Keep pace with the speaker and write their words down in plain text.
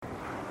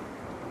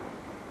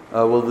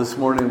Well, this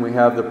morning we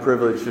have the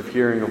privilege of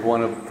hearing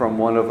from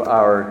one of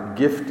our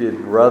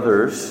gifted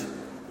brothers.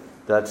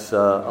 That's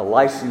a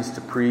license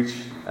to preach,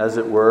 as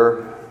it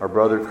were. Our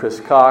brother Chris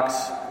Cox,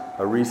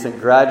 a recent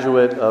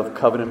graduate of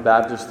Covenant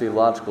Baptist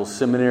Theological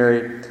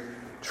Seminary,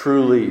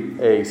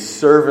 truly a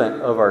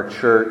servant of our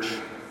church,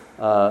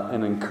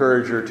 an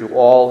encourager to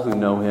all who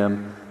know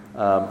him.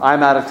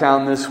 I'm out of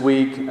town this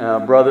week.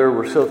 Brother,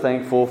 we're so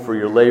thankful for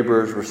your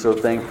labors. We're so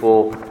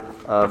thankful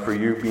for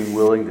you being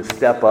willing to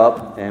step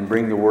up and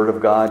bring the Word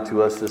of God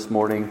to us this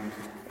morning.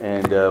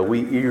 And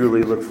we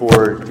eagerly look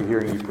forward to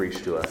hearing you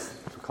preach to us.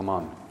 So come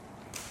on.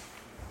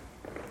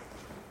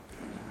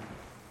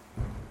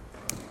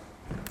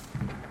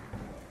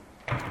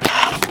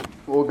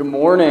 Well, good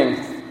morning.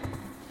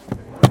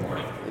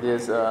 It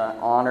is an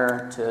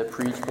honor to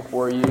preach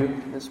before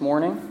you this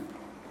morning.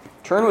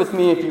 Turn with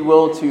me, if you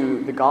will,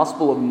 to the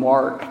Gospel of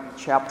Mark,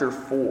 chapter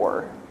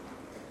 4.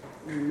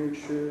 Let me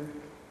make sure.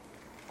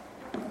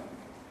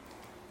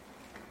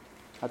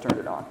 I turned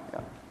it on.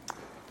 Yeah.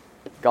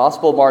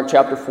 Gospel of Mark,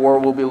 chapter 4,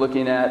 we'll be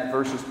looking at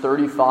verses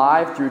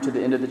 35 through to the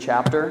end of the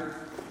chapter,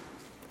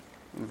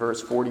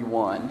 verse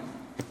 41.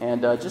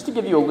 And just to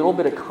give you a little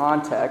bit of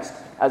context,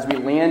 as we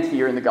land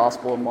here in the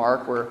Gospel of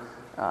Mark, we're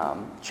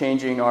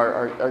changing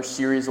our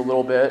series a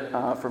little bit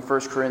from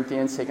 1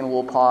 Corinthians, taking a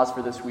little pause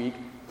for this week.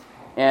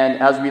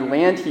 And as we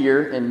land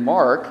here in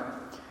Mark,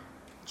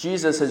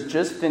 Jesus has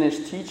just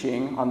finished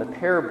teaching on the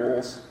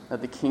parables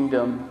of the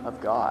kingdom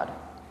of God.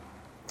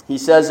 He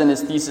says in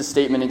his thesis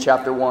statement in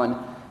chapter 1,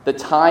 "The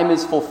time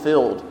is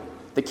fulfilled.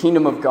 The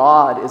kingdom of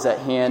God is at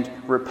hand.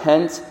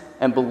 Repent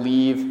and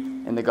believe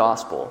in the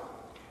gospel."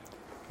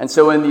 And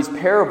so in these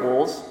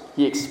parables,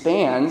 he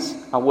expands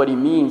on what he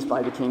means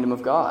by the kingdom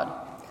of God.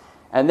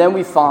 And then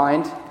we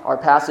find, our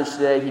passage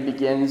today, he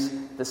begins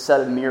the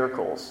set of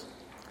miracles,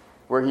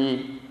 where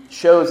he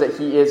shows that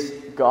he is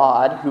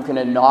God who can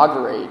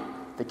inaugurate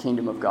the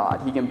kingdom of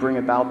God. He can bring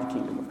about the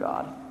kingdom of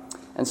God.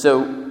 And so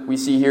we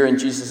see here in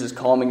Jesus'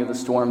 calming of the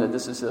storm that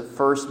this is the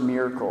first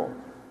miracle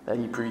that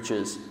he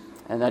preaches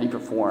and that he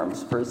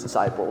performs for his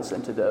disciples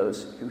and to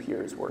those who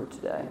hear his word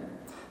today.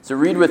 So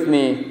read with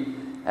me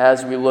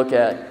as we look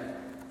at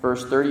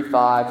verse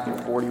 35 through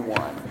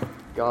 41,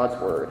 God's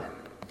word.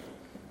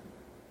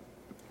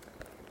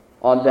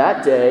 On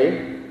that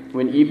day,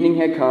 when evening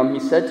had come, he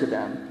said to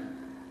them,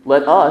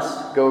 "Let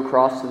us go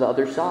across to the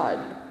other side."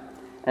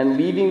 And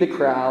leaving the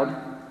crowd,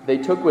 they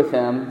took with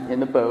him in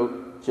the boat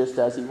just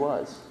as he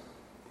was.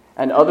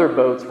 And other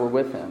boats were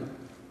with him.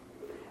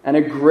 And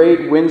a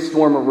great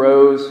windstorm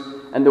arose,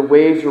 and the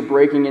waves were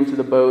breaking into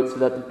the boat so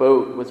that the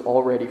boat was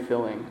already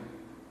filling.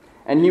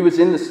 And he was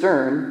in the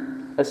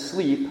stern,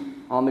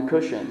 asleep on the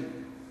cushion.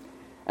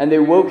 And they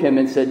woke him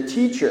and said,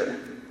 "Teacher,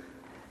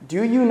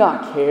 do you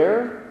not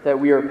care that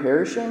we are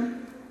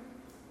perishing?"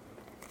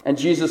 And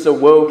Jesus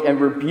awoke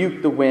and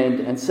rebuked the wind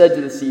and said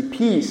to the sea,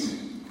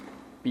 "Peace,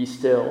 be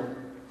still."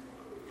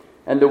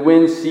 And the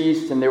wind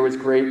ceased, and there was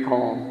great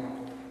calm.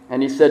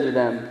 And he said to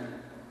them,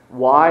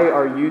 "Why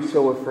are you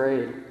so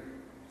afraid?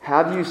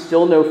 Have you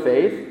still no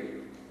faith?"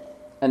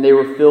 And they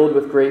were filled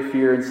with great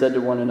fear and said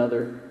to one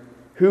another,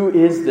 "Who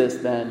is this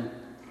then,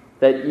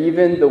 that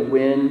even the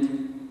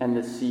wind and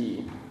the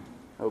sea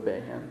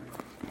obey him?"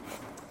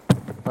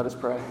 Let us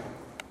pray.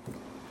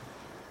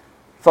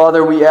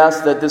 Father, we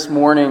ask that this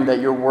morning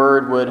that your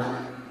word would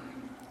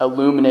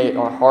illuminate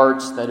our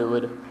hearts, that it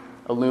would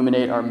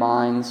illuminate our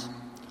minds.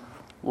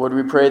 Lord,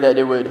 we pray that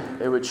it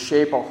would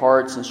shape our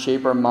hearts and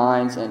shape our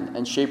minds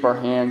and shape our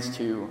hands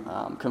to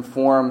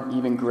conform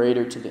even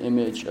greater to the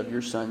image of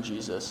your Son,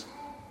 Jesus.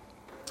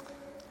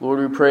 Lord,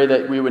 we pray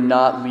that we would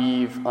not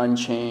leave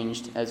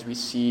unchanged as we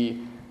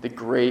see the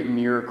great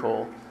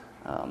miracle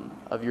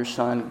of your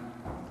Son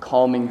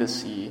calming the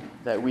sea,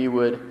 that we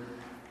would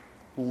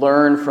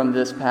learn from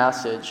this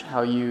passage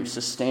how you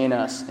sustain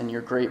us in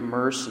your great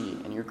mercy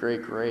and your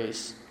great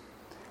grace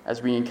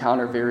as we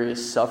encounter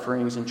various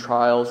sufferings and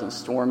trials and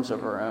storms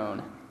of our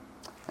own.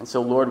 And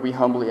so, Lord, we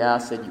humbly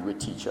ask that you would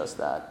teach us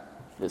that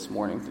this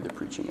morning through the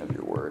preaching of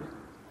your word.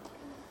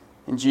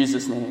 In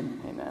Jesus'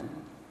 name, amen.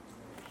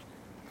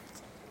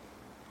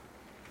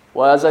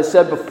 Well, as I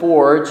said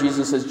before,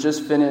 Jesus has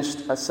just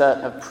finished a set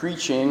of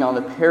preaching on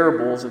the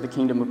parables of the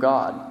kingdom of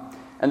God.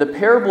 And the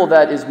parable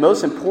that is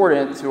most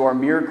important to our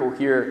miracle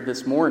here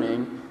this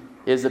morning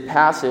is the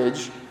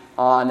passage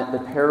on the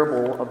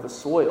parable of the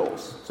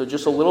soils. So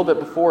just a little bit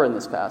before in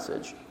this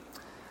passage.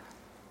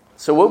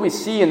 So what we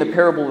see in the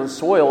parable of the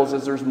soils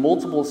is there's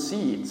multiple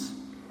seeds.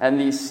 And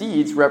these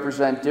seeds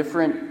represent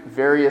different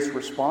various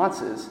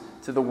responses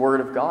to the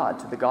word of God,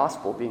 to the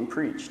gospel being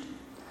preached.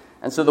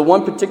 And so the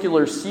one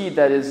particular seed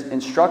that is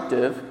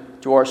instructive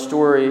to our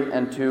story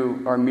and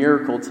to our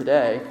miracle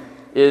today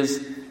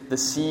is the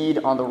seed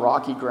on the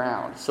rocky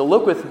ground. So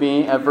look with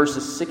me at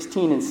verses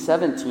 16 and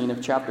 17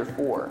 of chapter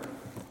 4.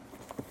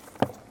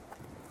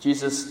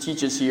 Jesus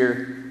teaches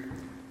here,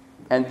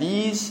 "And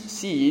these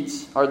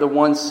seeds are the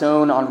ones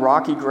sown on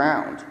rocky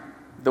ground,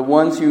 the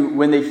ones who,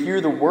 when they hear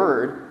the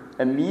word,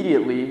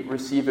 immediately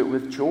receive it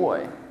with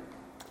joy.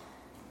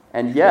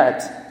 And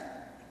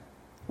yet,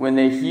 When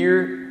they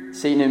hear,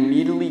 Satan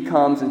immediately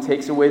comes and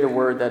takes away the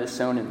word that is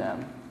sown in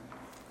them.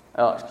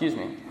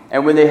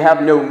 And when they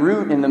have no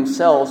root in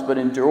themselves but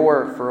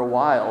endure for a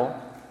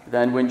while,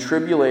 then when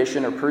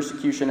tribulation or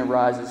persecution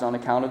arises on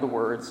account of the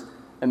words,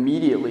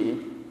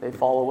 immediately they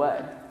fall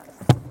away.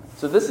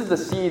 So this is the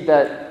seed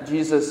that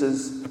Jesus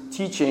is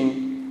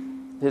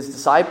teaching his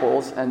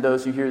disciples and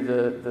those who hear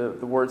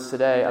the words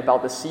today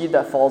about the seed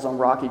that falls on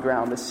rocky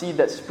ground, the seed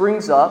that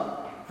springs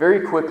up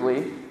very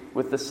quickly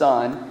with the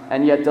sun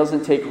and yet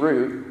doesn't take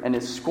root and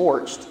is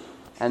scorched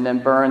and then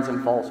burns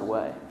and falls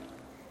away.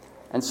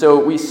 And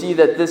so we see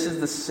that this is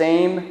the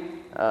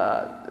same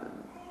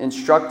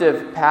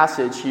instructive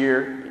passage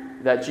here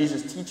that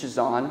Jesus teaches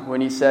on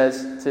when he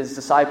says to his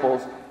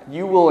disciples,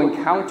 you will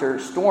encounter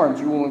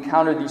storms, you will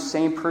encounter these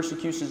same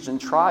persecutions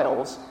and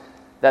trials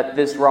that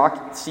this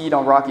seed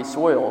on rocky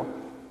soil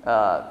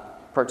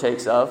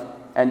partakes of,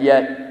 and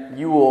yet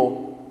you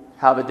will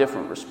have a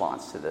different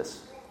response to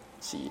this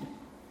seed.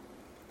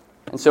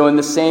 And so in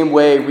the same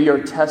way, we are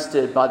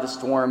tested by the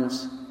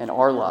storms in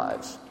our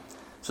lives.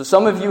 So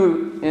some of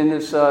you in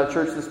this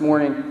church this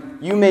morning,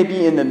 you may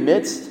be in the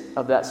midst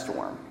of that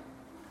storm.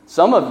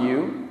 Some of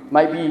you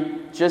might be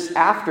just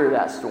after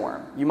that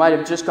storm. You might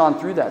have just gone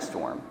through that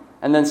storm.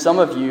 And then some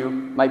of you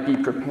might be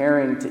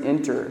preparing to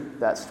enter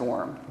that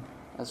storm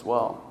as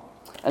well.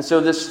 And so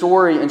this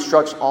story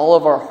instructs all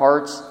of our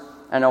hearts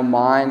and our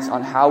minds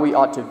on how we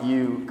ought to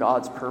view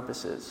God's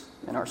purposes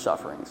in our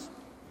sufferings.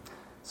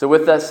 So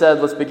with that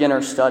said, let's begin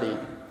our study.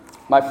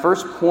 My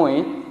first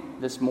point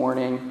this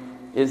morning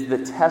is the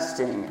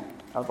testing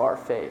of our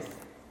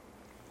faith.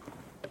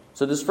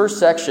 So this first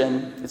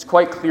section is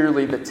quite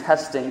clearly the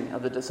testing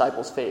of the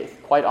disciples'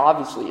 faith. Quite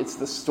obviously, it's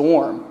the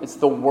storm, it's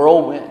the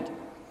whirlwind.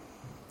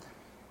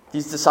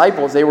 These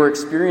disciples, they were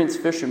experienced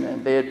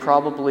fishermen. They had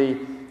probably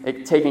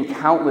taken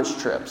countless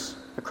trips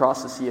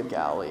across the Sea of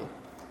Galilee.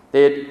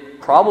 They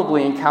had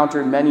probably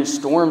encountered many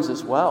storms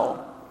as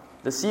well.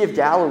 The Sea of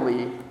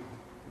Galilee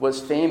was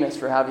famous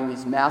for having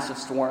these massive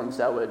storms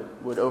that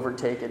would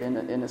overtake it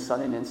in a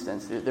sudden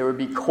instance. There would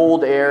be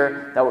cold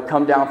air that would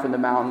come down from the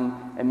mountain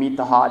and meet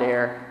the hot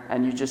air,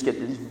 and you just get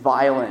this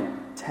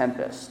violent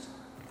tempest.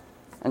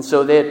 And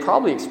so they had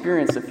probably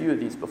experienced a few of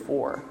these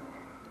before.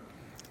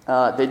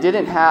 They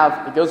didn't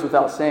have, it goes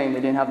without saying,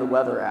 they didn't have the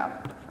weather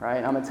app,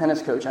 right? I'm a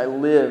tennis coach. I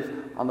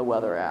live on the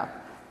weather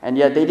app. And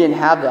yet they didn't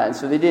have that, and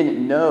so they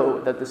didn't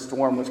know that the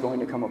storm was going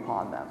to come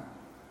upon them.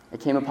 It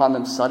came upon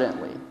them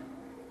suddenly.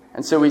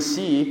 And so we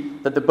see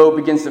that the boat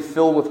begins to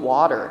fill with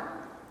water.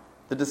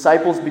 The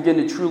disciples begin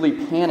to truly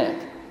panic.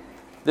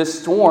 This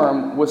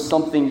storm was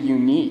something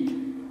unique.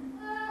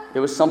 It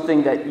was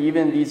something that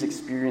even these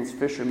experienced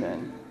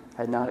fishermen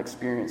had not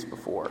experienced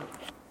before.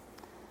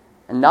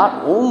 And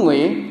not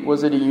only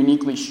was it a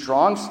uniquely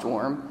strong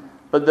storm,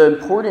 but the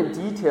important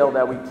detail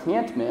that we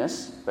can't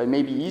miss, but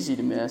may be easy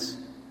to miss,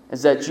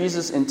 is that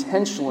Jesus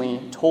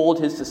intentionally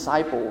told his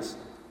disciples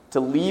to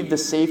leave the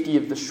safety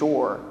of the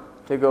shore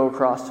to go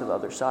across to the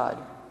other side.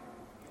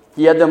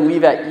 He had them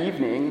leave at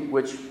evening,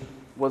 which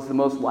was the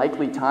most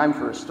likely time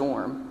for a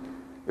storm.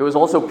 It was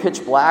also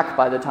pitch black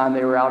by the time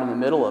they were out in the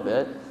middle of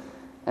it,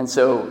 and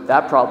so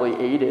that probably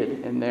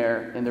aided in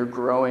their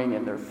growing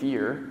and their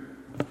fear.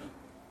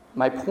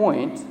 My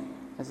point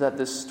is that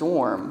this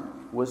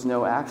storm was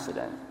no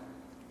accident.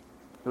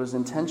 It was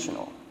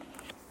intentional.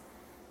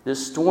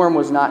 This storm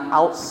was not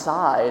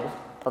outside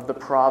of the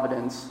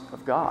providence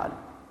of God,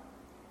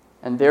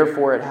 and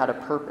therefore it had a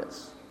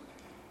purpose.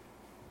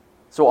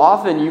 So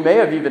often you may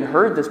have even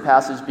heard this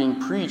passage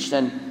being preached,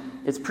 and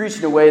it's preached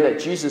in a way that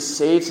Jesus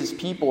saves his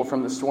people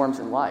from the storms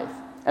in life.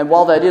 And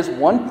while that is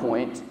one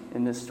point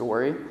in this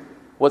story,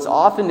 what's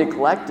often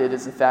neglected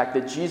is the fact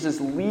that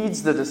Jesus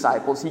leads the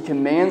disciples, he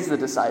commands the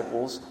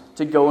disciples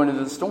to go into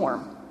the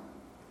storm.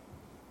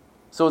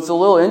 So it's a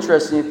little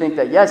interesting to think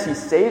that, yes, he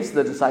saves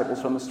the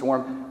disciples from the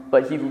storm,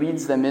 but he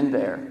leads them in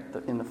there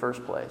in the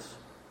first place.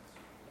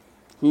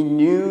 He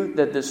knew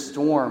that this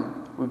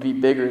storm would be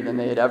bigger than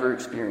they had ever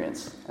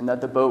experienced, and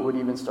that the boat would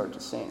even start to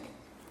sink.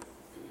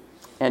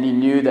 And he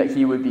knew that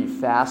he would be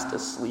fast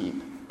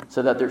asleep,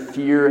 so that their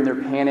fear and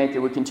their panic, it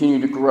would continue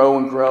to grow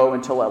and grow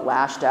until it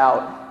lashed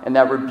out in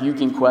that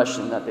rebuking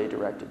question that they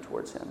directed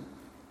towards him.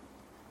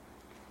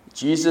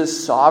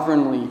 Jesus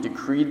sovereignly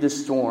decreed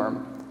this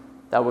storm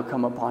that would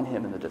come upon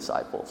him and the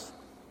disciples.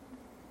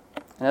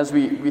 And as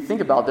we think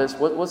about this,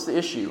 what's the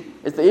issue?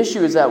 The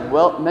issue is that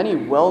many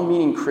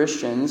well-meaning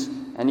Christians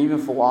and even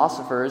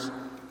philosophers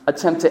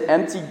attempt to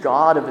empty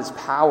God of his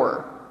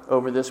power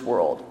over this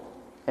world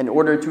in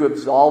order to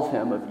absolve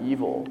him of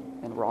evil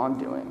and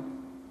wrongdoing.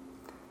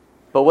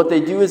 But what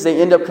they do is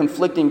they end up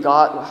conflicting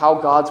God, how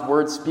God's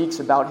word speaks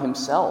about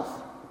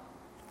himself.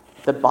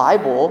 The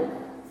Bible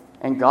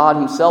and God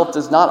himself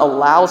does not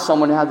allow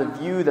someone to have the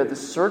view that the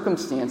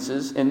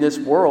circumstances in this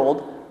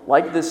world,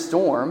 like this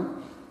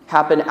storm,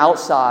 happen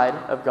outside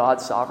of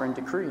God's sovereign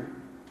decree.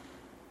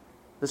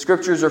 The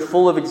scriptures are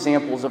full of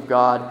examples of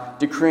God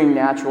decreeing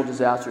natural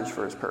disasters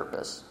for his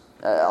purpose.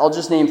 I'll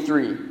just name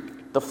 3.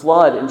 The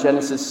flood in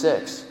Genesis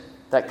 6,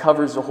 that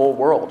covers the whole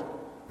world.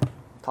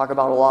 Talk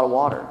about a lot of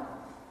water.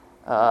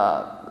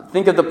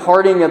 Think of the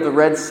parting of the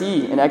Red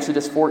Sea in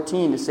Exodus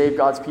 14 to save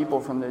God's people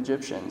from the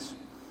Egyptians.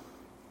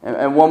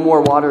 And one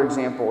more water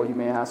example you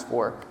may ask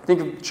for.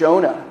 Think of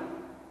Jonah,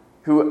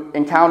 who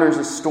encounters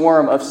a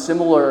storm of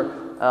similar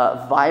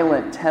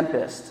violent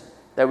tempest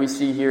that we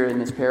see here in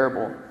this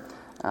parable.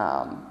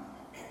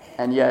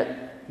 And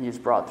yet, he is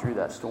brought through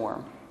that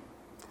storm.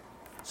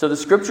 So the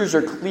scriptures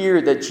are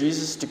clear that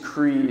Jesus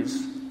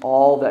decrees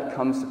all that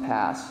comes to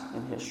pass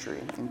in history,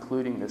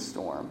 including this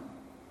storm.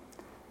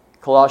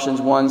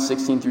 Colossians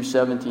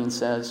 1:16-17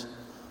 says,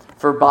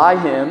 "For by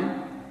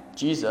him,"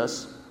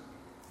 Jesus,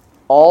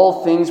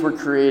 "all things were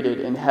created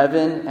in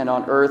heaven and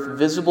on earth,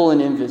 visible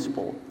and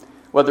invisible,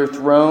 whether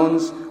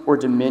thrones or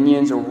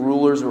dominions or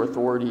rulers or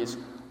authorities.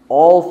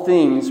 All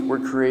things were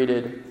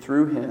created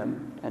through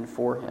him and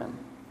for him.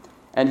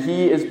 And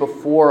he is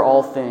before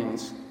all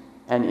things,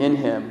 and in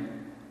him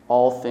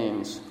all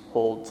things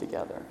hold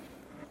together."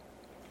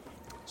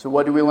 So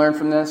what do we learn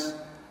from this?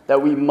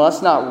 That we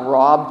must not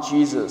rob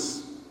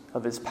Jesus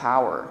of his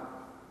power,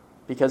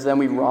 because then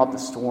we rob the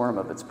storm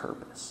of its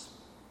purpose.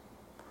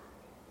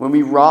 When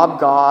we rob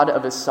God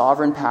of his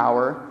sovereign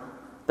power,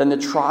 then the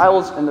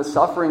trials and the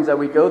sufferings that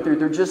we go through,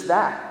 they're just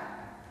that.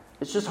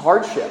 It's just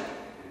hardship.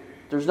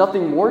 There's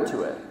nothing more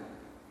to it.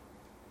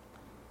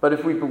 But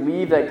if we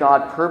believe that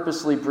God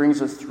purposely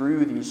brings us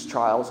through these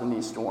trials and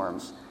these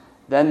storms,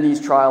 then these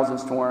trials and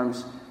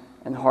storms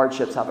and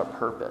hardships have a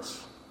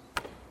purpose.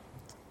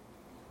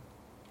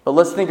 But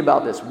let's think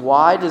about this.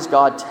 Why does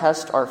God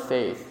test our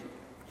faith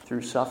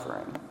through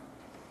suffering?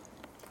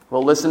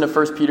 Well, listen to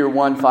 1 Peter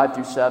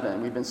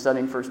 1:5-7. We've been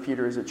studying 1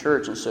 Peter as a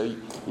church, and so you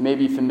may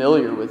be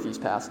familiar with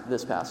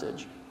this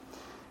passage.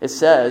 It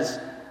says,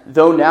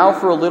 "Though now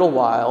for a little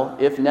while,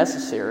 if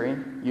necessary,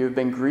 you have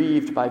been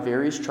grieved by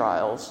various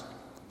trials,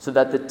 so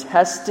that the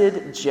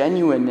tested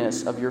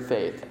genuineness of your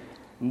faith,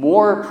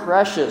 more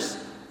precious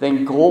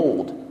than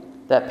gold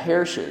that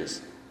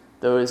perishes,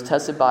 though it is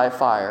tested by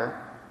fire,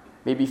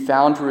 may be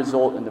found to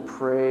result in the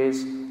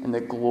praise and the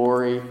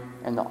glory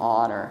and the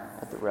honor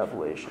at the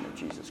revelation of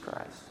Jesus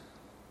Christ."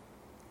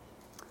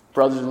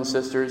 Brothers and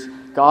sisters,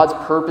 God's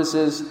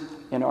purposes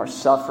in our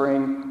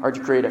suffering are to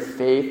create a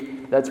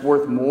faith that's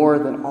worth more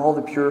than all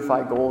the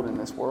purified gold in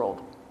this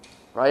world.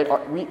 Right?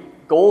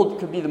 Gold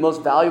could be the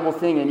most valuable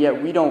thing, and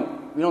yet we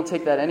don't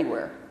take that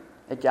anywhere.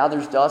 It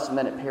gathers dust and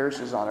then it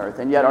perishes on earth.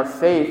 And yet our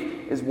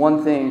faith is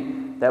one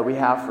thing that we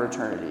have for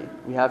eternity.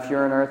 We have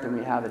here on earth and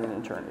we have it in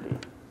eternity.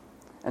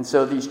 And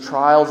so these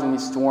trials and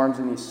these storms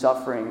and these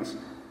sufferings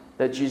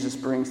that Jesus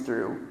brings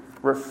through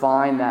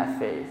refine that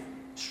faith,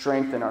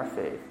 strengthen our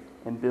faith,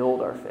 and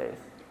build our faith.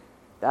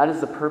 That is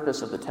the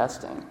purpose of the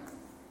testing.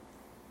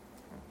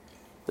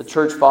 The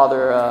church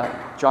father,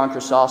 John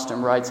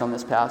Chrysostom, writes on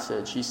this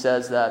passage. He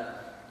says that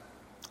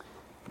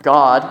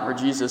God, or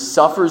Jesus,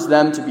 suffers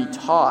them to be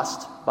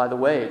tossed by the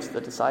waves,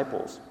 the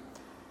disciples.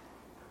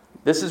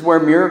 This is where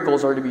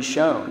miracles are to be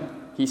shown.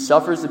 He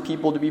suffers the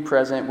people to be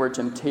present where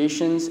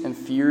temptations and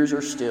fears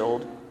are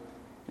stilled.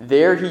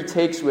 There he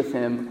takes with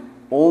him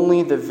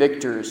only the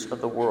victors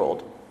of the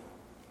world,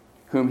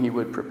 whom he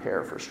would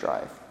prepare for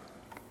strife.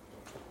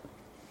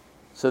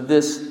 So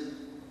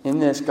in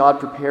this, God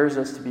prepares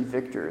us to be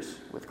victors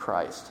with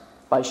Christ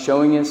by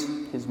showing us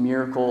his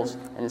miracles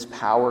and his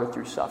power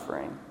through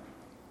suffering.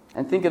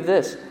 And think of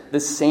this, the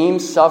same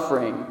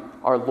suffering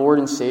our Lord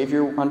and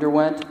Savior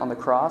underwent on the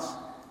cross,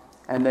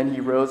 and then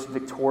he rose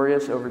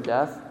victorious over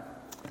death.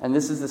 And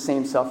this is the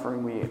same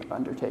suffering we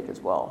undertake as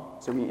well.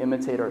 So we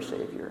imitate our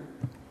Savior,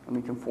 and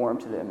we conform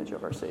to the image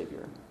of our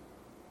Savior.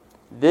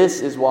 This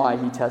is why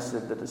he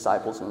tested the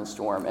disciples in the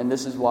storm, and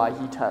this is why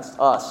he tests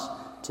us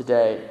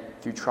today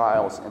through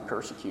trials and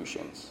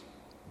persecutions.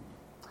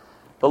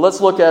 But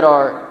let's look at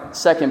our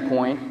second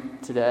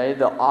point today,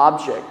 the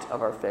object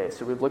of our faith.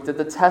 So we've looked at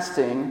the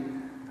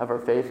testing of our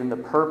faith and the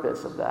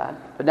purpose of that.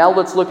 But now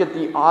let's look at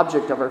the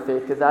object of our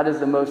faith, because that is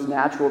the most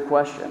natural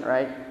question,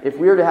 right? If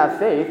we are to have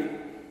faith,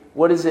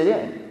 what is it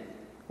in?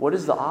 What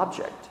is the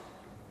object?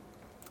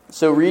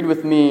 So read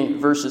with me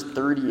verses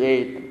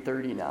 38 and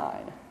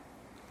 39.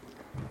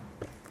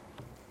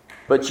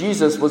 "But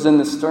Jesus was in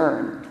the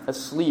stern,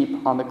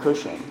 asleep on the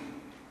cushion.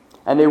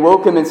 And they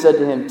woke him and said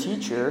to him,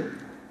 'Teacher,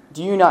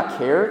 do you not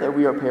care that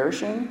we are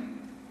perishing?'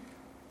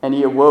 And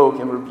he awoke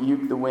and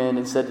rebuked the wind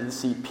and said to the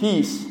sea,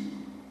 'Peace,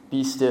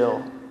 be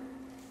still.'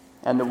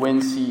 And the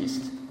wind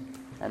ceased,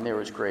 and there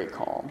was great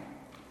calm."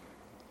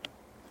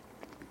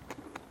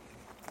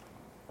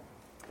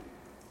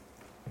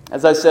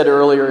 As I said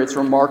earlier, it's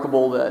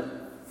remarkable that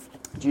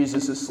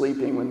Jesus is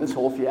sleeping when this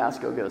whole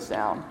fiasco goes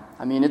down.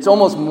 I mean, it's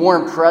almost more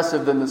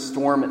impressive than the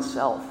storm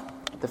itself,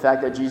 the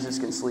fact that Jesus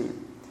can sleep.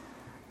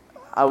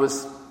 I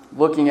was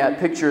looking at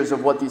pictures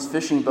of what these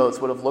fishing boats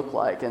would have looked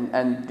like,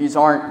 and these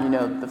aren't,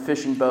 the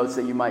fishing boats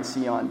that you might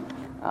see on,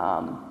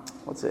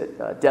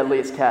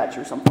 Deadliest Catch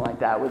or something like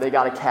that, where they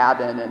got a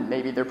cabin and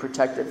maybe they're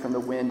protected from the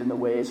wind and the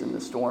waves and the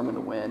storm and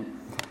the wind.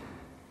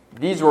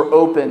 These were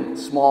open,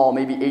 small,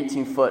 maybe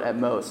 18-foot at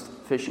most,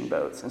 fishing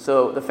boats. And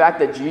so the fact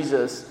that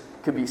Jesus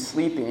could be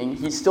sleeping,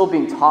 he's still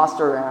being tossed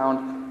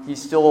around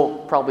he's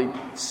still probably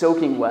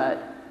soaking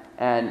wet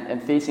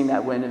and facing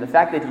that wind. And the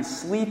fact that he's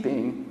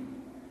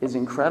sleeping is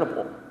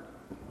incredible.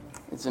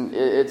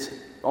 It's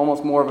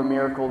almost more of a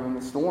miracle than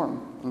the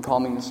storm and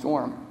calming the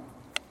storm.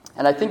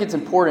 And I think it's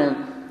important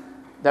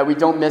that we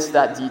don't miss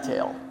that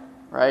detail,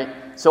 right?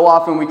 So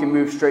often we can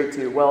move straight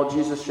to, well,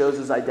 Jesus shows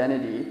his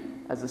identity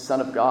as the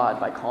Son of God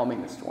by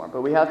calming the storm.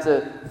 But we have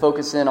to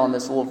focus in on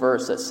this little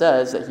verse that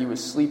says that he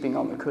was sleeping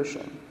on the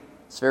cushion.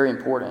 It's very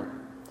important.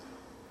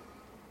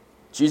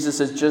 Jesus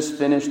has just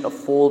finished a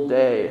full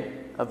day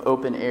of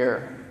open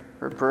air,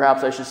 or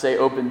perhaps I should say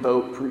open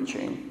boat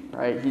preaching,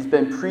 right? He's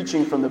been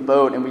preaching from the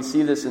boat, and we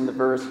see this in the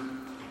verse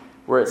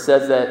where it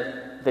says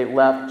that they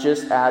left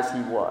just as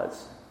he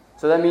was.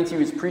 So that means he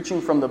was preaching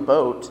from the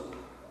boat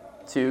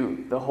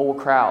to the whole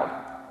crowd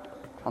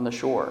on the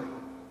shore.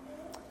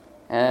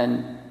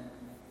 And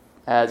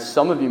as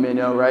some of you may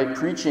know, right,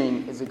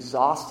 preaching is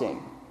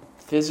exhausting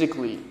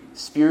physically,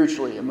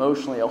 spiritually,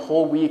 emotionally, a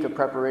whole week of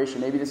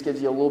preparation. Maybe this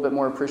gives you a little bit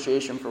more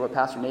appreciation for what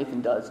Pastor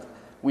Nathan does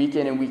week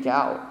in and week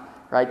out,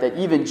 right? That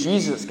even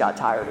Jesus got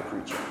tired of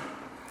preaching.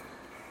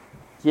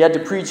 He had to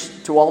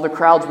preach to all the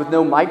crowds with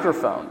no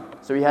microphone,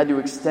 so he had to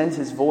extend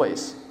his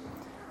voice.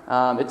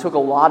 It took a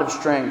lot of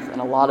strength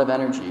and a lot of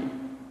energy.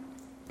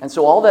 And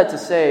so all that to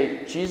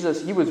say,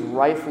 Jesus, he was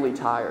rightfully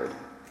tired.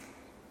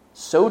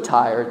 So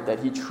tired that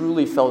he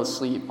truly fell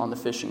asleep on the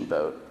fishing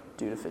boat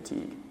due to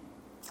fatigue.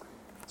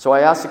 So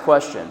I ask the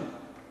question,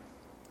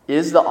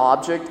 is the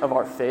object of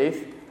our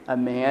faith a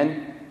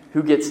man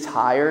who gets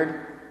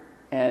tired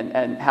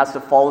and has to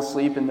fall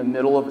asleep in the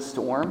middle of a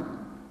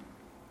storm?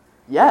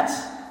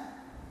 Yes,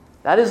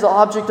 that is the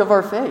object of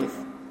our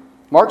faith.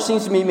 Mark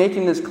seems to be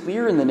making this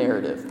clear in the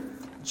narrative.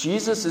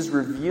 Jesus is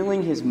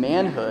revealing his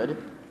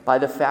manhood by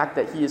the fact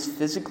that he is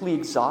physically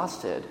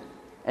exhausted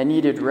and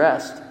needed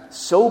rest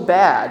so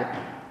bad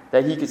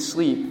that he could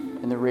sleep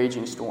in the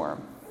raging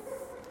storm.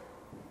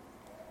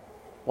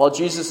 While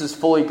Jesus is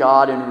fully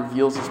God and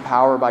reveals his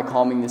power by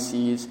calming the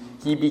seas,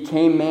 he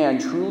became man,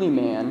 truly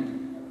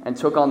man, and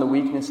took on the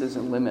weaknesses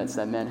and limits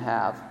that men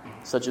have,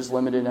 such as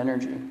limited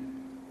energy.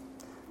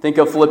 Think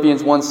of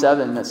Philippians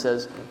 1:7 that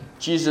says,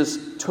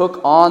 Jesus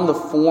took on the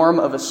form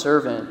of a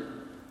servant,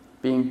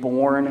 being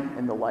born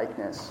in the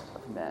likeness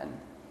of men.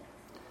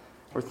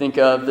 Or think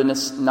of the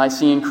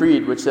Nicene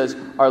Creed, which says,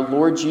 our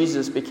Lord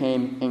Jesus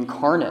became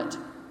incarnate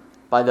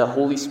by the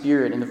Holy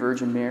Spirit in the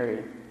Virgin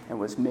Mary and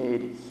was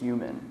made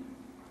human.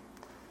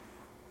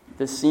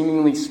 This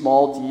seemingly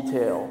small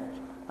detail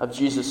of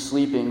Jesus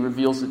sleeping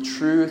reveals the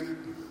truth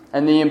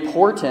and the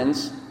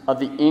importance of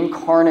the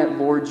incarnate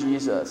Lord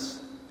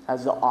Jesus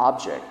as the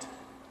object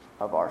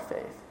of our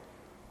faith.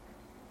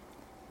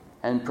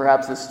 And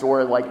perhaps this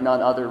story, like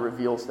none other,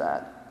 reveals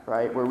that,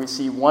 right? Where we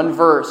see one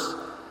verse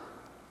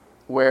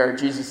where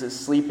Jesus is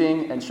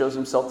sleeping and shows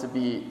himself to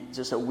be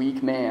just a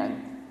weak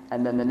man,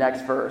 and then the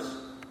next verse,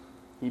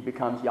 he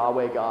becomes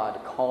Yahweh God,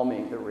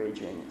 calming the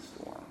raging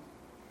storm.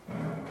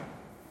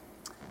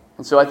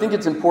 And so I think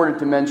it's important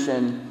to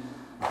mention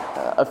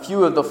a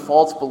few of the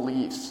false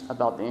beliefs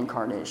about the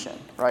incarnation,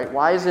 right?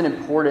 Why is it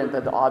important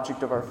that the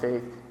object of our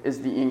faith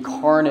is the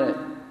incarnate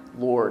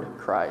Lord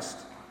Christ,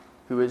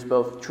 who is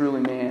both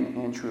truly man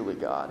and truly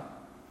God?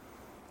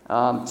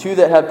 Two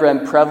that have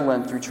been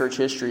prevalent through church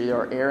history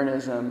are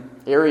Arianism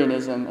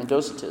and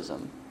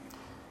Docetism.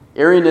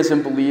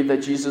 Arianism believed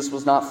that Jesus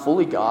was not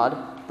fully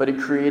God, but a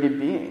created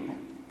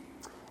being.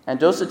 And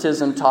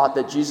Docetism taught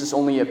that Jesus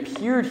only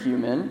appeared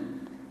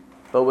human,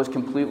 but was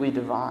completely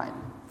divine.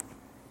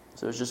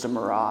 So it was just a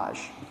mirage.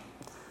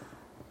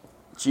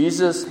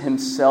 Jesus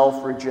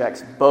himself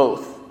rejects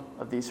both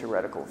of these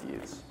heretical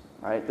views.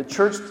 Right? The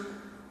church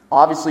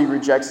obviously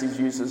rejects these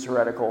views as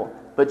heretical,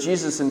 but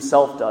Jesus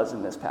himself does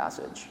in this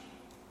passage.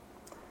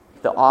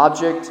 The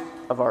object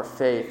of our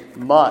faith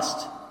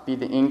must be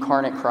the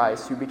incarnate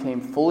Christ who became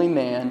fully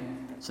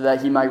man so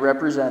that he might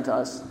represent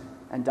us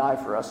and die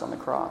for us on the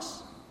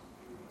cross.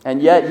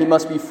 And yet he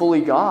must be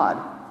fully God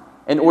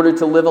in order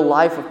to live a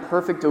life of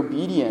perfect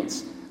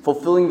obedience,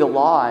 fulfilling the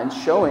law and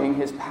showing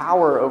his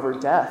power over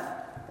death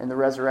and the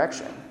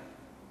resurrection.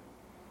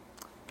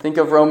 Think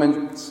of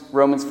Romans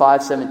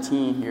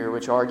 5:17 here,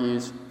 which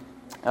argues,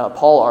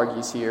 Paul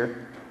argues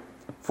here,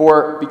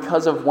 for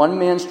because of one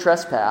man's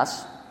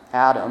trespass,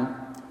 Adam,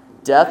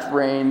 death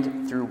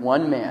reigned through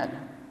one man.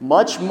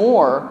 Much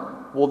more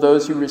will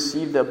those who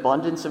receive the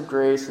abundance of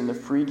grace and the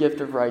free gift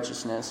of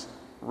righteousness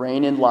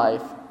reign in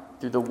life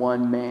through the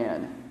one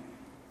man,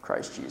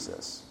 Christ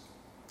Jesus.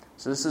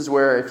 So this is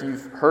where, if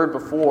you've heard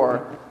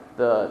before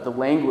the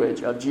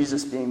language of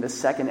Jesus being the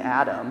second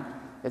Adam,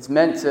 it's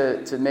meant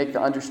to make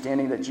the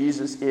understanding that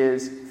Jesus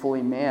is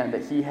fully man,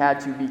 that he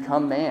had to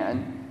become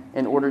man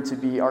in order to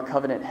be our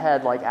covenant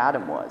head like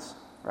Adam was.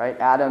 Right?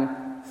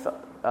 Adam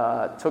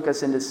took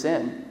us into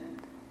sin,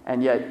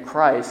 and yet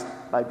Christ,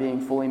 by being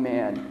fully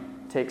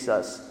man, takes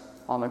us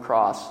on the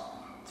cross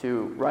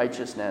to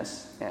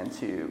righteousness and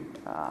to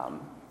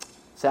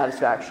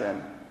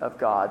satisfaction of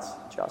God's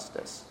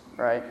justice.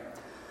 Right?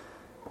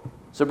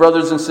 So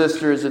brothers and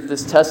sisters, if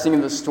this testing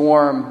of the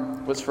storm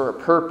was for a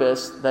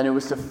purpose, then it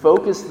was to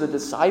focus the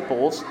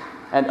disciples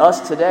and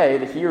us today,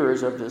 the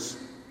hearers of this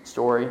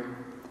story,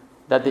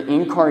 that the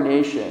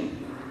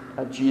incarnation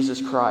of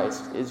Jesus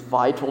Christ is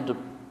vital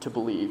to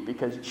believe,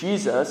 because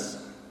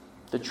Jesus,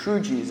 the true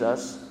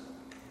Jesus,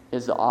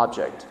 is the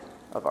object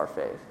of our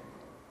faith.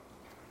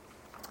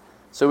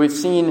 So we've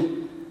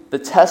seen the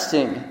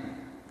testing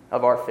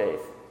of our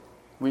faith.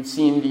 We've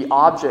seen the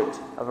object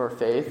of our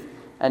faith.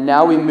 And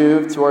now we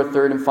move to our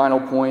third and final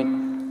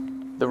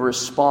point, the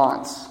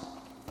response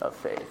of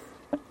faith.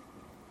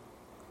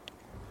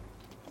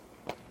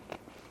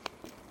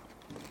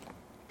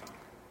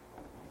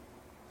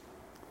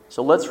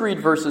 So let's read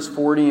verses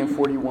 40 and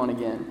 41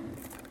 again.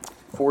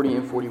 40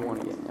 and 41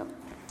 again, yep.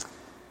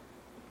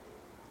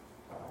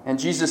 And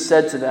Jesus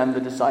said to them, the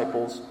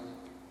disciples,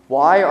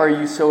 "Why are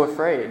you so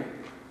afraid?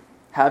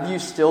 Have you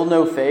still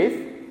no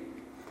faith?"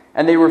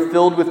 And they were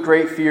filled with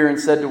great fear and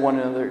said to one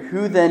another,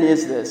 "Who then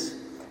is this,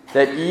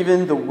 that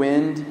even the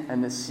wind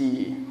and the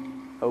sea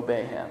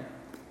obey him?"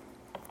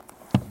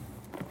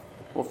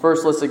 Well,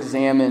 first let's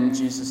examine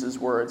Jesus'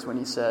 words when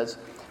he says,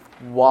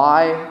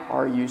 "Why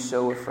are you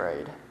so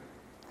afraid?"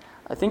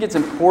 I think it's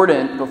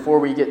important, before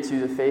we get to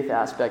the faith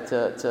aspect,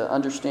 to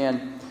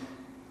understand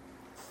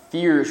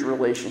fear's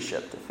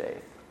relationship to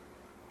faith.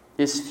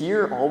 Is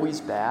fear always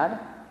bad?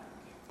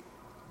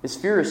 Is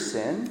fear a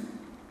sin?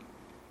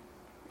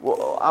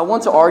 Well, I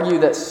want to argue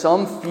that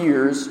some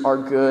fears are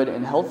good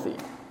and healthy,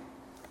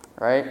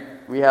 right?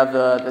 We have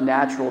the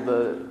natural,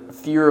 the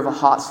fear of a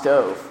hot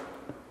stove,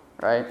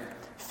 right?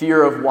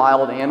 Fear of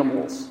wild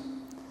animals.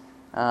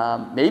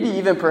 Maybe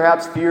even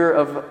perhaps fear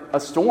of a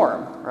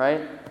storm,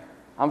 right?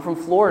 I'm from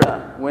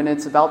Florida. When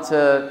it's about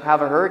to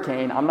have a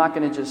hurricane, I'm not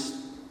going to just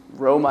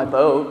row my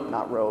boat,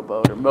 not row a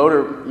boat, or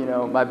motor,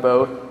 my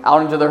boat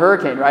out into the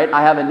hurricane, right?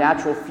 I have a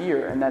natural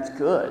fear, and that's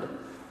good.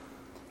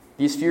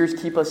 These fears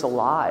keep us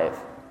alive.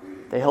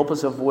 They help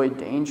us avoid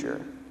danger.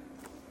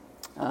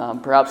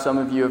 Perhaps some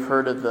of you have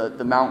heard of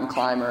the mountain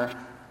climber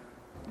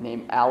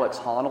named Alex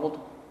Honnold.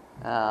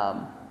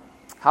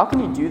 How can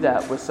he do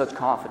that with such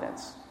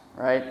confidence,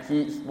 right?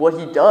 What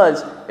he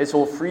does is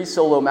he'll free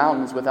solo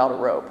mountains without a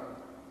rope.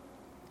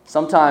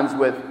 Sometimes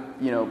with,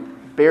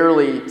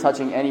 barely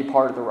touching any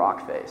part of the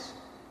rock face.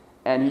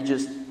 And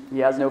he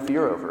has no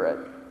fear over it.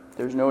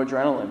 There's no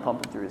adrenaline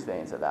pumping through his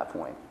veins at that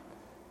point,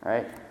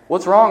 right?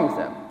 What's wrong with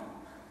him?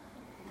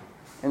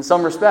 In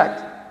some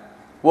respect.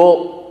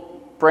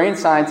 Well, brain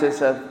scientists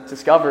have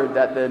discovered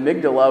that the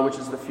amygdala, which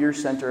is the fear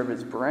center of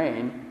his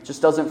brain,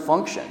 just doesn't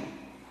function.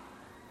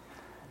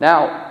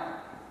 Now,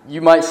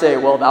 you might say,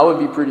 well, that would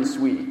be pretty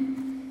sweet.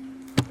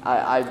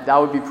 That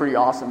would be pretty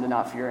awesome to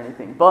not fear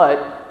anything.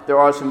 But there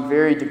are some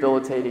very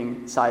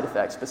debilitating side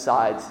effects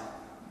besides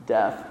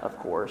death, of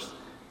course.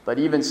 But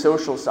even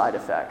social side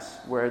effects,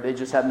 where they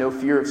just have no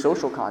fear of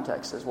social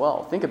context as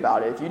well. Think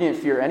about it. If you didn't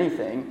fear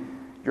anything,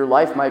 your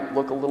life might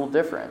look a little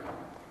different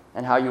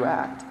and how you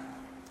act.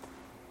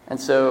 And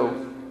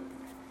so,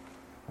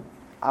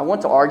 I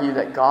want to argue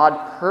that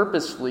God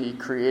purposefully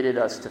created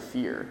us to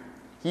fear.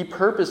 He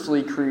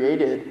purposely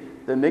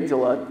created the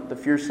amygdala, the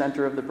fear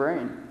center of the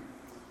brain.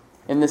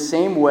 In the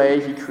same way,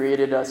 He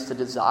created us to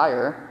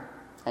desire,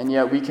 and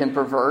yet we can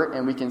pervert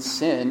and we can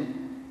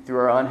sin through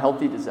our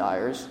unhealthy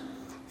desires.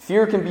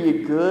 Fear can be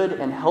a good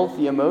and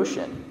healthy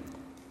emotion,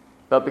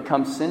 but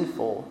becomes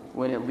sinful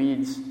when it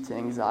leads to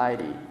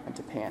anxiety and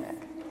to panic.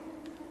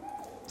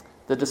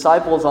 The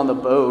disciples on the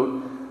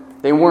boat,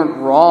 they weren't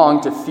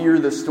wrong to fear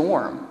the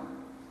storm,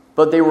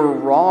 but they were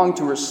wrong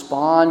to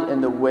respond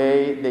in the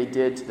way they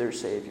did to their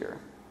Savior.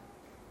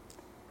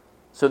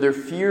 So their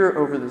fear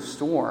over the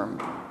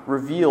storm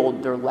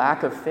revealed their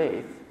lack of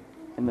faith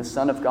in the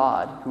Son of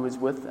God who was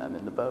with them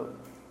in the boat.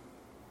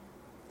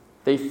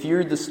 They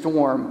feared the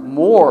storm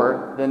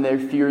more than they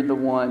feared the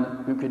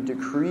one who could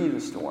decree the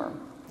storm,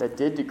 that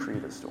did decree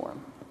the storm.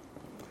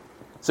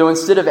 So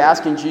instead of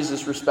asking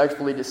Jesus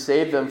respectfully to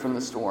save them from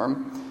the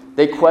storm,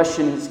 they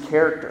question His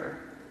character.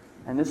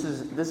 And this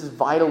is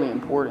vitally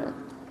important.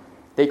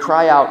 They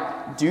cry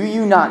out, "Do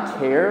you not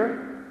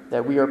care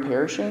that we are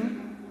perishing?"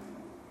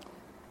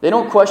 They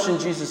don't question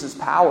Jesus'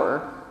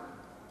 power.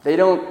 They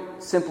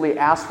don't simply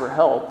ask for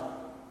help,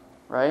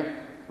 right?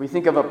 We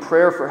think of a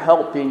prayer for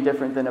help being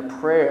different than a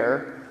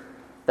prayer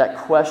that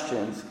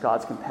questions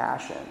God's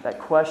compassion, that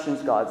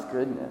questions God's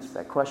goodness,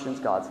 that questions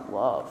God's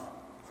love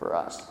for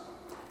us.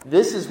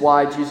 This is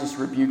why Jesus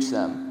rebukes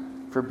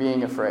them for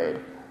being afraid,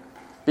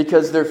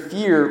 because their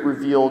fear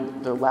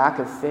revealed their lack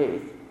of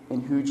faith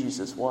in who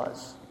Jesus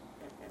was.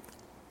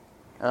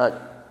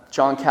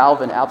 John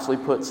Calvin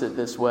absolutely puts it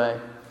this way: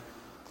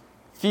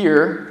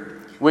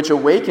 fear, which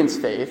awakens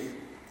faith,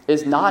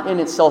 is not in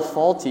itself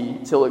faulty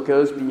till it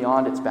goes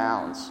beyond its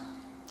bounds.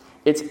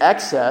 Its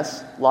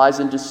excess lies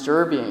in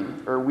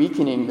disturbing or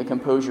weakening the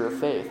composure of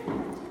faith,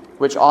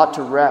 which ought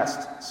to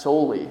rest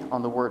solely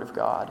on the Word of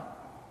God.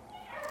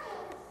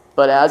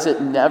 But as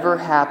it never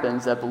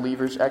happens that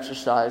believers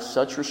exercise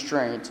such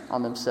restraint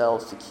on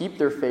themselves to keep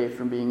their faith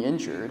from being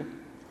injured,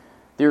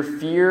 their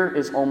fear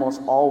is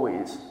almost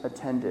always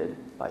attended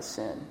by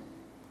sin.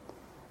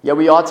 Yet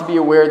we ought to be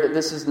aware that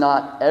this is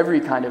not every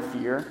kind of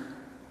fear,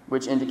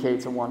 which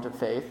indicates a want of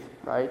faith,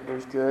 right?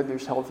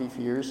 There's healthy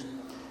fears,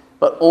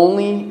 but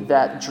only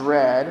that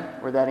dread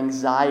or that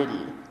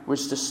anxiety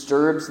which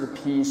disturbs the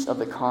peace of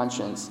the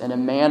conscience in a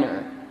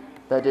manner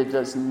that it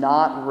does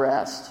not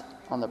rest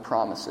on the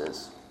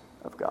promises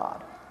of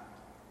God.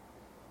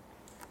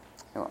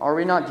 Are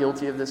we not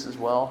guilty of this as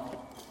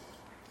well?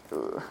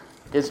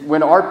 Is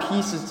when our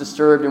peace is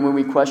disturbed and when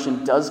we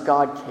question, does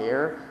God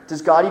care?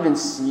 Does God even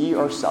see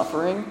our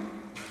suffering?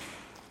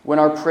 When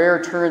our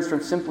prayer turns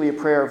from simply a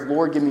prayer of,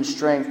 Lord, give me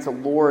strength, to,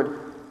 Lord,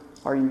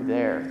 are you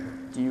there?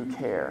 Do you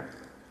care?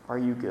 Are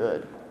you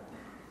good?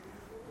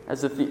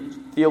 As the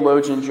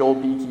theologian Joel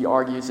Beeke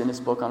argues in his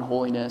book on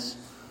holiness,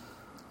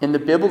 in the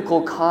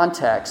biblical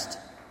context,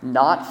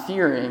 not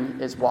fearing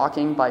is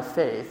walking by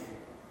faith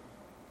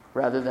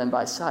rather than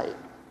by sight.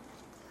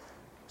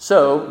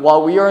 So,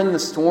 while we are in the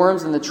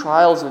storms and the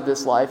trials of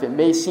this life, it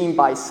may seem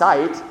by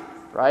sight,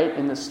 right,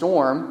 in the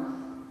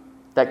storm,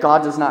 that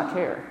God does not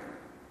care.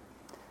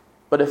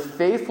 But a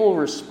faithful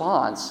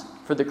response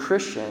for the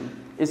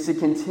Christian is to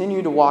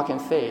continue to walk in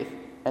faith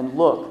and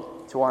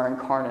look to our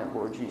incarnate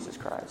Lord Jesus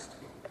Christ.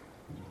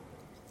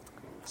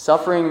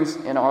 Sufferings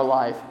in our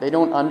life, they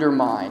don't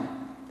undermine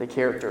the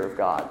character of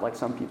God, like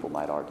some people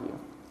might argue.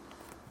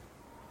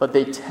 But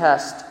they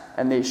test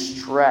and they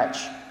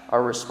stretch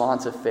our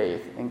response of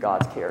faith in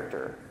God's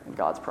character and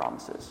God's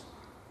promises.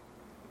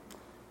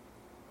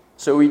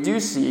 So we do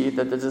see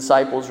that the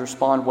disciples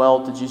respond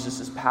well to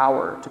Jesus'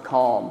 power to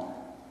calm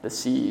the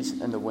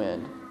seas and the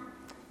wind.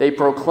 They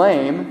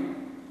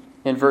proclaim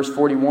in verse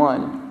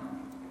 41,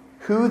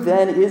 "Who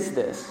then is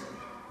this,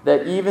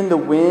 that even the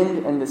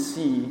wind and the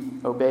sea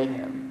obey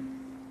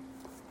him?"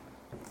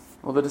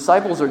 Well, the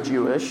disciples are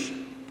Jewish,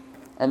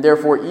 and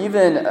therefore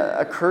even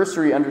a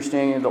cursory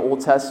understanding of the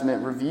Old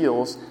Testament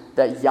reveals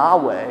that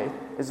Yahweh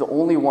is the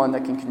only one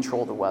that can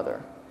control the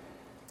weather.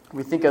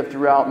 We think of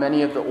throughout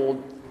many of the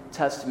Old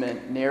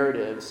Testament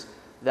narratives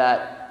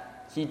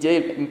that he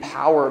did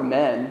empower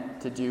men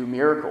to do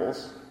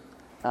miracles,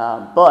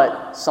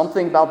 but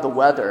something about the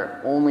weather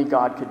only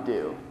God could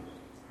do,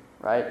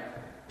 right?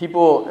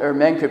 People or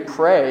men could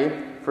pray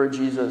for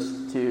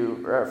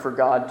for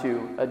God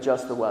to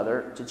adjust the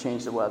weather, to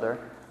change the weather,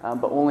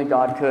 but only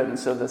God could. And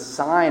so the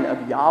sign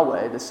of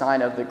Yahweh, the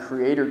sign of the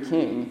Creator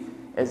King,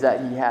 is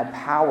that he had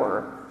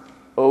power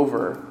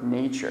over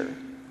nature.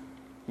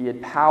 He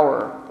had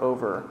power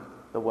over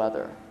the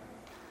weather.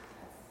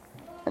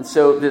 And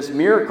so this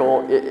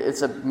miracle,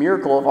 it's a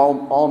miracle of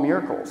all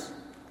miracles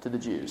to the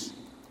Jews.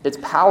 It's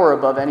power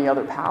above any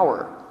other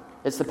power.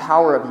 It's the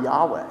power of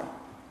Yahweh.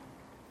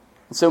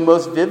 And so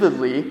most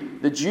vividly,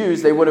 the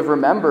Jews, they would have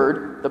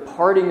remembered the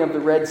parting of the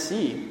Red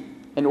Sea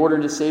in order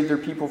to save their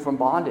people from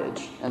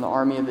bondage and the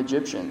army of the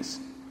Egyptians.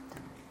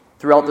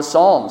 Throughout the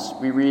Psalms,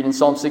 we read in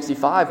Psalm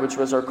 65, which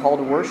was our call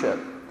to worship,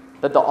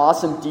 that the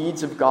awesome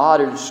deeds of God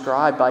are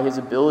described by his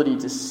ability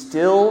to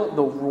still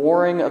the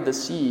roaring of the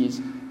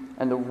seas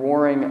and the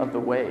roaring of the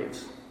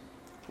waves.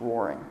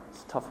 Roaring.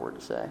 It's a tough word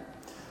to say.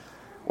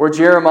 Or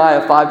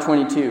Jeremiah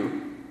 5:22,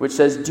 which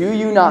says, "Do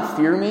you not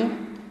fear me?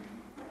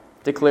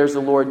 Declares the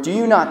Lord. Do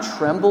you not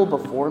tremble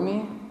before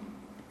me?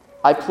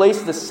 I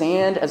place the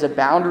sand as a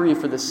boundary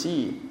for the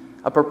sea,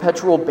 a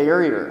perpetual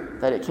barrier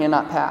that it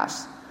cannot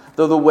pass.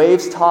 Though the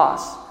waves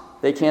toss,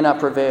 they cannot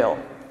prevail.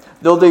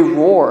 Though they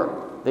roar,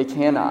 they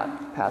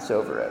cannot pass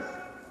over it."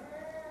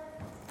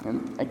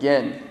 And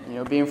again,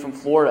 being from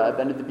Florida, I've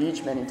been to the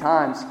beach many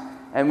times,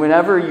 and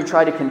whenever you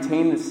try to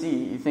contain the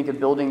sea, you think of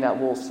building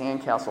that little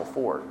sandcastle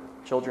fort.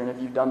 Children,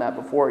 if you've done that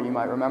before, you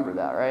might remember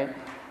that, right?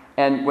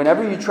 And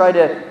whenever you try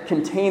to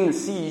contain the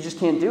sea, you just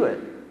can't do it.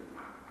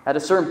 At a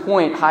certain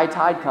point, high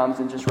tide comes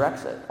and just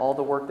wrecks it, all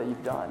the work that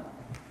you've done.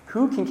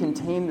 Who can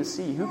contain the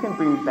sea? Who can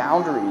bring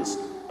boundaries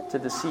to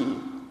the sea?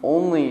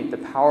 Only the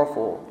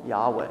powerful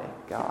Yahweh,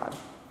 God.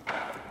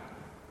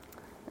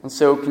 And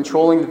so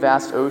controlling the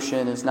vast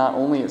ocean is not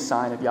only a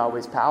sign of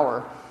Yahweh's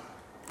power,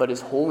 but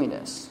his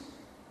holiness,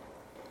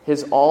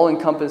 his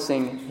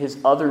all-encompassing, his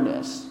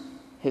otherness,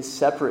 his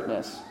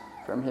separateness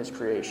from his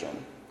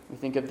creation. We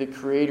think of the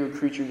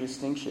creator-creature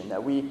distinction,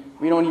 that we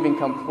don't even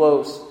come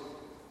close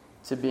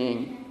to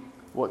being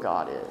what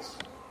God is.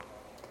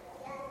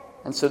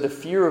 And so the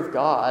fear of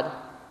God,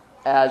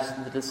 as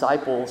the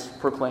disciples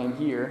proclaim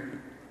here,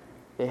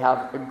 they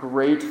have a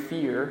great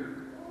fear.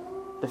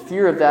 The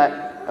fear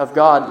of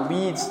God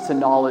leads to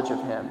knowledge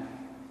of him.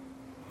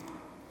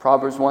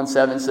 Proverbs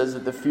 1:7 says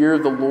that the fear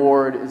of the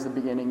Lord is the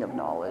beginning of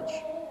knowledge.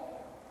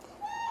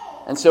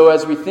 And so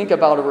as we think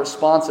about a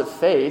response of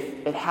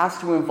faith, it has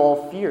to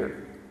involve fear.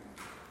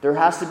 There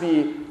has to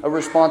be a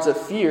response of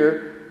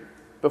fear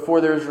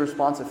before there is a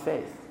response of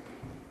faith.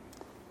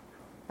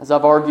 As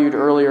I've argued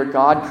earlier,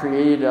 God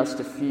created us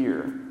to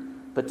fear,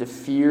 but to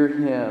fear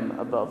him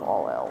above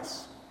all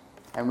else.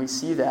 And we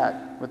see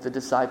that with the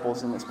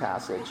disciples in this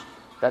passage,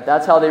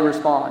 that's how they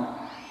respond.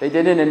 They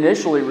didn't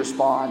initially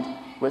respond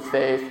with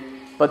faith,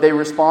 but they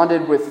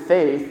responded with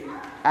faith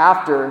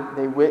after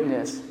they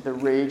witnessed the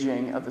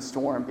raging of the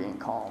storm being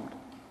calmed.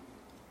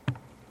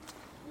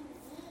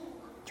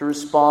 To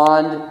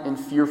respond in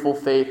fearful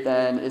faith,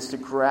 then, is to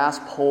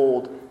grasp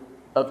hold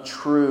of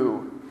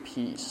true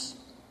peace.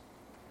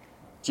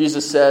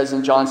 Jesus says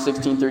in John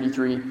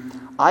 16:33,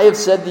 "I have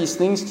said these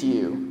things to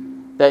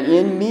you, that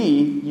in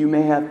me you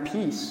may have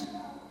peace.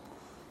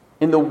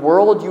 In the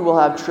world you will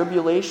have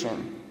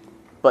tribulation,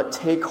 but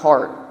take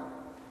heart,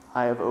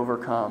 I have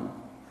overcome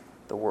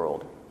the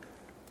world."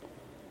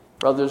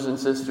 Brothers and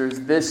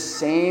sisters, this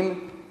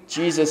same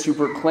Jesus who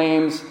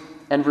proclaims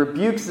and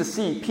rebukes the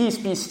sea, "Peace,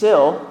 be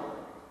still,"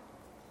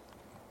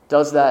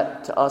 does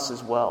that to us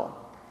as well.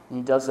 And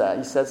he does that.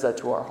 He says that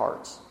to our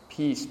hearts.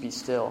 Peace, be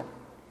still.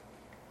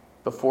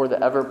 Before the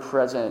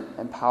ever-present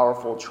and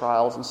powerful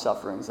trials and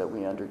sufferings that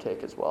we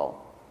undertake as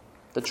well.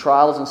 The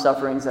trials and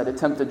sufferings that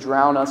attempt to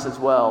drown us as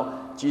well,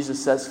 Jesus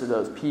says to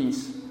those,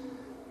 "Peace,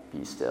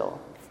 be still."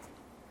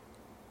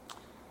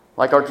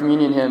 Like our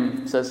communion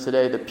hymn says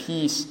today, the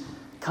peace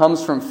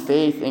comes from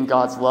faith in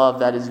God's love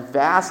that is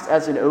vast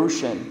as an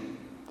ocean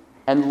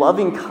and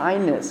loving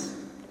kindness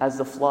as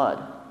the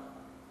flood.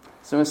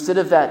 So instead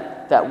of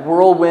that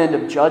whirlwind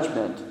of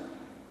judgment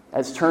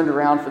as turned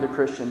around for the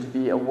Christian to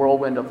be a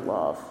whirlwind of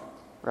love,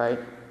 right?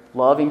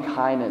 Loving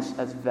kindness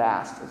as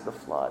vast as the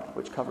flood,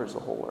 which covers the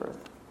whole earth.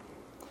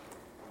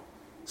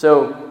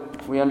 So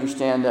we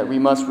understand that we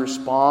must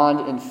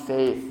respond in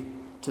faith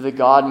to the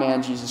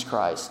God-man Jesus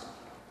Christ.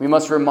 We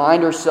must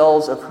remind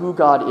ourselves of who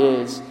God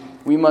is.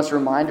 We must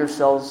remind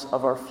ourselves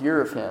of our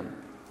fear of him.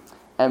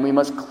 And we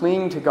must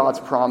cling to God's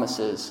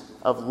promises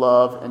of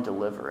love and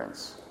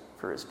deliverance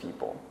for his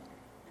people.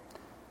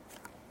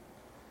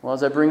 Well,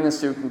 as I bring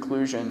this to a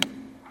conclusion,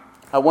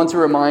 I want to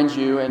remind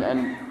you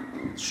and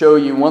show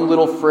you one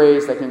little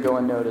phrase that can go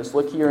unnoticed.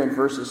 Look here in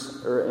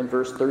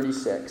verse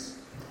 36.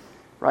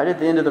 Right at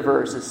the end of the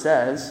verse, it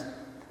says,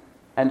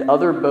 "And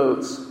other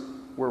boats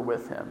were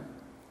with him."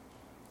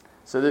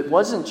 So it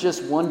wasn't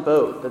just one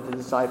boat that the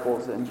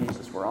disciples and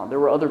Jesus were on. There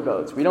were other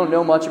boats. We don't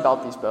know much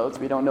about these boats.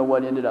 We don't know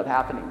what ended up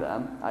happening to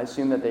them. I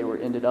assume that they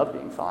ended up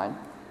being fine.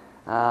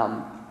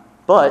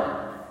 But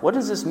what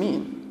does this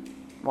mean?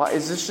 Why,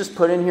 is this just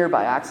put in here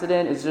by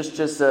accident? Is this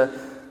just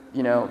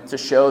to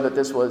show that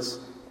this was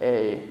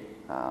a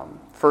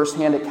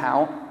first-hand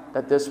account,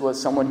 that this was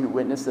someone who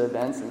witnessed the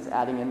events and is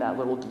adding in that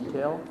little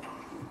detail?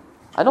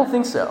 I don't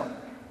think so.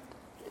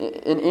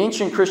 In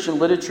ancient Christian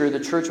literature, the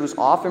church was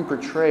often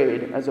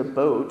portrayed as a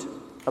boat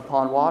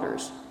upon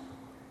waters.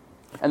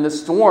 And the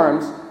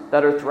storms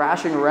that are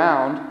thrashing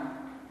around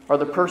are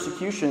the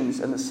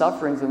persecutions and the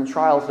sufferings and the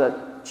trials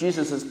that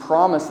Jesus has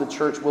promised the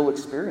church will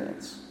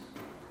experience.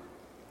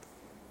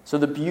 So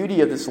the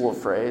beauty of this little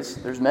phrase,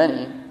 there's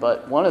many,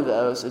 but one of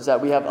those is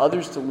that we have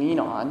others to lean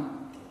on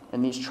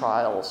in these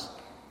trials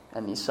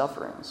and these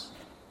sufferings.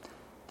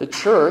 The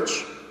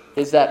church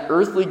is that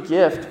earthly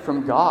gift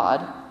from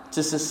God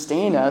to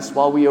sustain us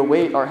while we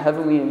await our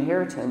heavenly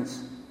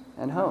inheritance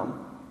and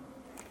home.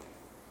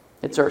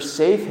 It's our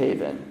safe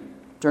haven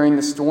during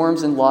the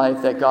storms in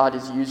life that God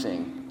is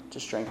using to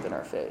strengthen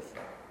our faith.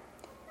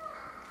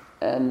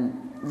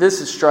 And this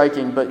is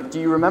striking, but do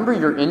you remember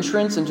your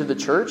entrance into the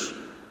church?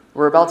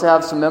 We're about to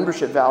have some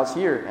membership vows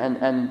here,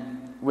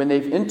 and when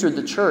they've entered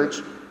the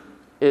church,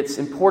 it's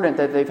important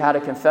that they've had a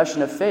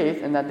confession of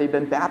faith and that they've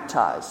been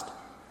baptized.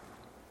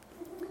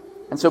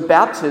 And so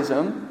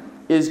baptism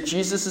is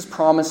Jesus'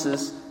 promise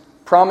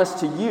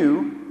to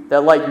you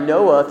that like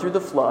Noah through the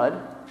flood,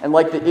 and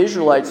like the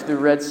Israelites through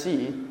the Red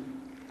Sea,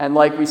 and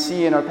like we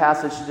see in our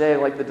passage today,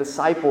 like the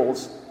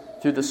disciples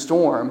through the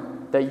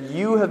storm, that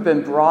you have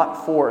been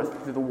brought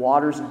forth through the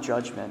waters of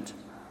judgment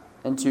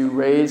and to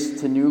raise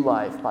to new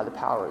life by the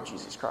power of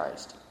Jesus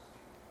Christ.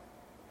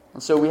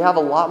 And so we have a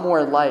lot more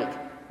alike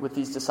with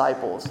these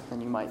disciples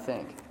than you might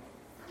think.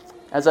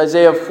 As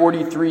Isaiah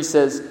 43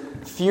 says,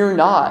 "Fear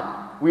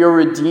not, we are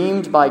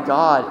redeemed by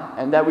God,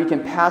 and that we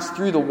can pass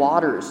through the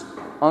waters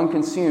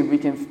unconsumed. We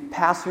can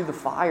pass through the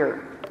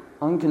fire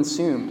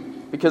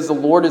unconsumed, because the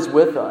Lord is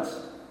with us,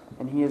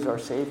 and he is our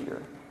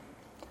Savior."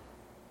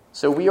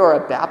 So we are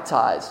a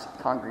baptized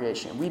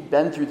congregation. We've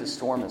been through the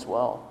storm as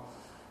well.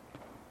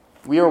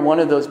 We are one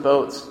of those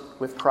boats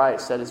with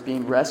Christ that is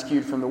being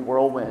rescued from the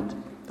whirlwind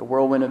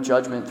of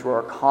judgment through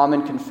our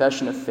common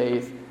confession of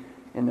faith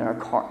in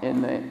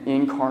the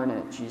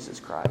incarnate Jesus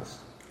Christ.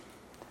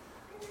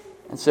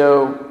 And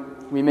so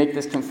we make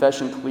this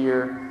confession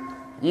clear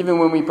even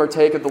when we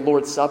partake of the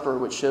Lord's Supper,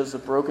 which shows the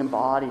broken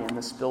body and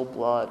the spilled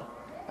blood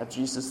of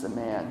Jesus the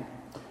man,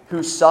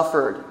 who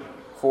suffered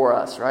for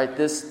us, right?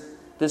 This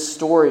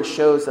story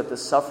shows that the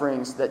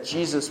sufferings that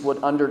Jesus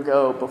would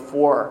undergo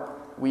before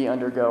we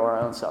undergo our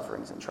own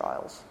sufferings and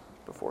trials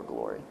before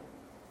glory.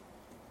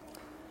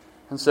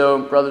 And so,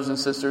 brothers and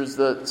sisters,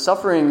 the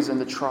sufferings and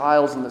the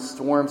trials and the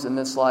storms in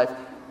this life,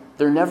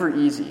 they're never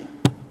easy,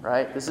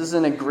 right? This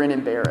isn't a grin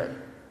and bear it,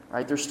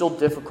 right? They're still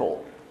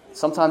difficult.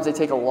 Sometimes they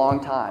take a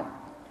long time.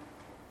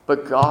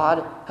 But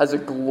God has a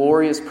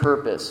glorious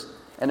purpose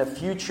and a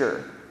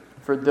future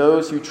for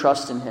those who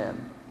trust in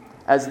him,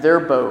 as their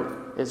boat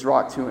is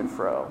rocked to and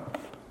fro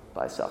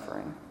by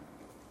suffering.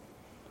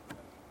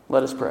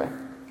 Let us pray.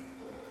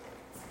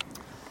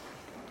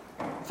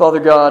 Father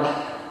God,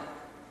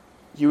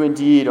 You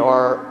indeed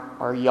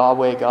are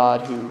Yahweh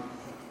God who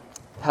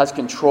has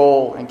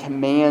control and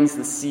commands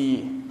the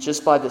sea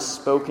just by your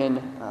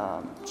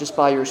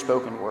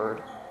spoken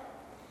word.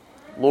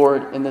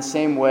 Lord, in the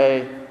same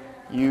way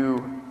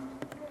you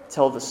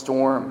tell the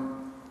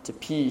storm to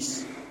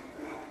peace,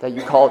 that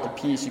you call it to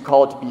peace, you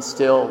call it to be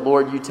still.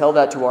 Lord, you tell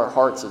that to our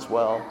hearts as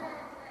well.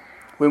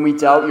 When we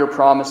doubt your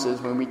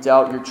promises, when we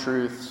doubt your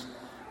truths,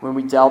 when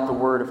we doubt the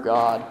word of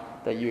God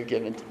that you have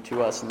given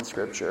to us in the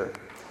Scripture.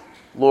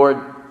 Lord,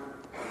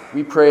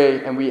 we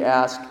pray and we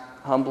ask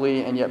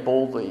humbly and yet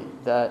boldly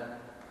that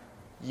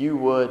you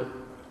would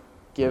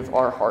give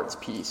our hearts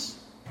peace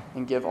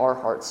and give our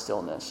hearts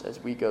stillness as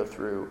we go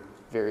through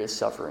various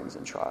sufferings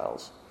and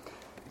trials.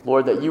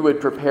 Lord, that you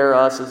would prepare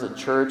us as a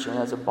church and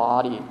as a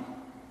body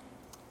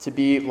to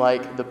be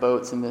like the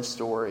boats in this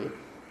story,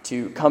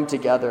 to come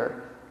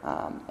together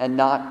and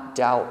not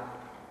doubt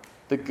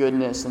the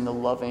goodness and the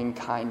loving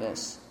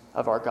kindness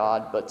of our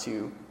God, but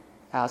to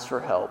ask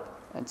for help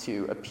and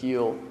to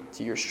appeal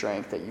to your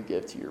strength that you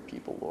give to your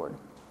people, Lord.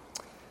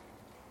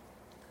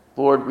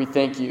 Lord, we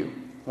thank you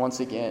once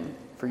again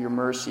for your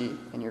mercy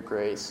and your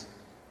grace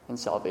and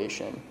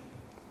salvation.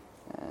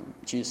 In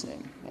Jesus'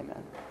 name,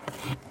 amen.